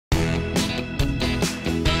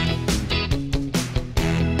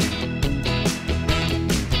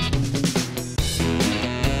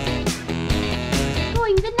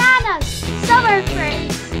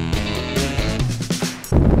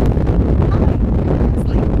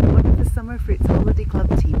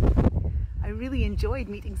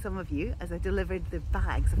enjoyed meeting some of you as I delivered the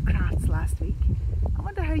bags of crafts last week. I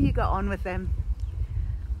wonder how you got on with them.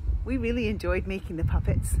 We really enjoyed making the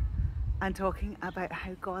puppets and talking about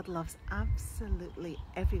how God loves absolutely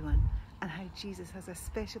everyone and how Jesus has a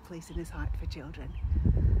special place in his heart for children.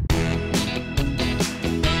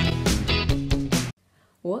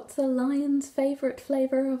 What's a lion's favourite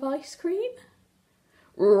flavour of ice cream?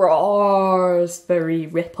 Raspberry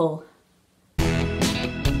Ripple.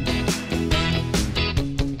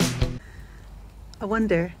 I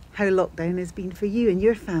wonder how lockdown has been for you and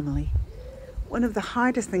your family. One of the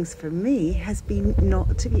hardest things for me has been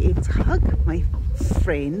not to be able to hug my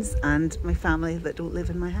friends and my family that don't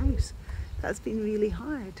live in my house. That's been really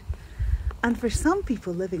hard. And for some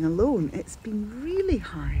people living alone, it's been really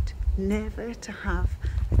hard never to have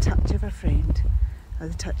the touch of a friend or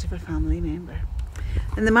the touch of a family member.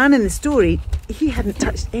 And the man in the story, he hadn't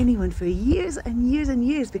touched anyone for years and years and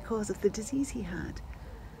years because of the disease he had.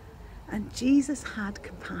 And Jesus had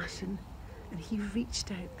compassion and he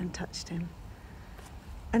reached out and touched him.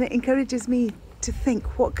 And it encourages me to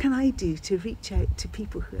think, what can I do to reach out to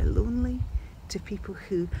people who are lonely, to people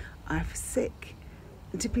who are sick,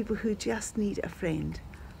 and to people who just need a friend?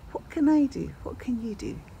 What can I do? What can you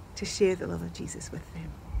do to share the love of Jesus with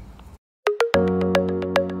them?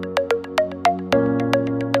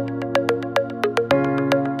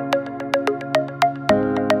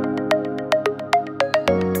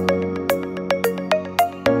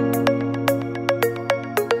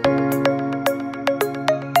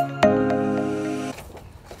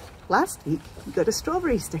 Last week you got a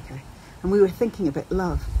strawberry sticker and we were thinking about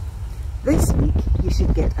love. This week you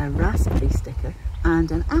should get a raspberry sticker and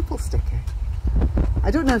an apple sticker.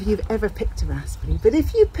 I don't know if you've ever picked a raspberry, but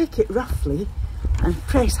if you pick it roughly and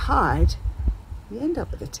press hard, you end up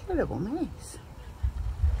with a terrible mess.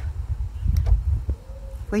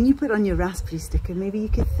 When you put on your raspberry sticker, maybe you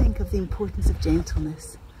could think of the importance of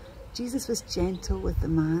gentleness. Jesus was gentle with the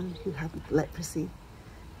man who had leprosy.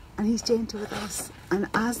 And he's gentle with us. And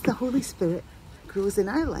as the Holy Spirit grows in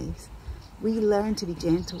our lives, we learn to be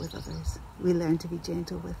gentle with others. We learn to be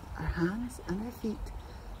gentle with our hands and our feet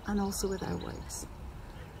and also with our words.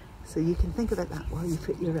 So you can think about that while you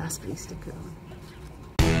put your raspberry sticker on.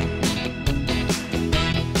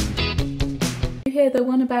 You hear the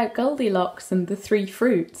one about Goldilocks and the 3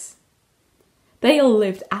 fruits? They all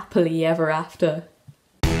lived happily ever after.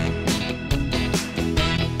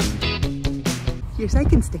 Your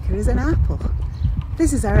second sticker is an apple.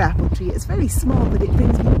 This is our apple tree. It's very small, but it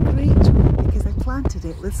brings me great joy because I planted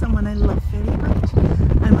it with someone I love very much.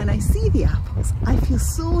 And when I see the apples, I feel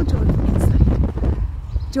so joyful inside.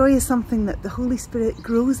 Joy is something that the Holy Spirit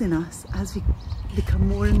grows in us as we become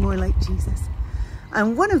more and more like Jesus.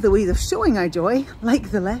 And one of the ways of showing our joy,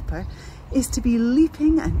 like the leper, is to be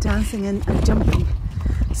leaping and dancing and jumping.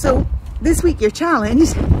 So this week your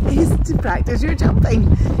challenge is to practice your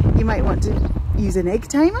jumping. You might want to use an egg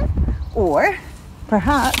timer or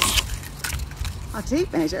perhaps a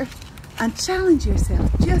tape measure and challenge yourself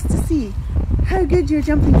just to see how good your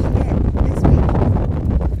jumping can get this week.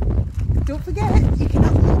 Don't forget, you can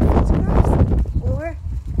upload photographs or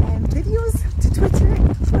videos to Twitter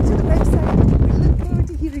or to the website. We look forward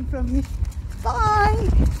to hearing from you. Bye!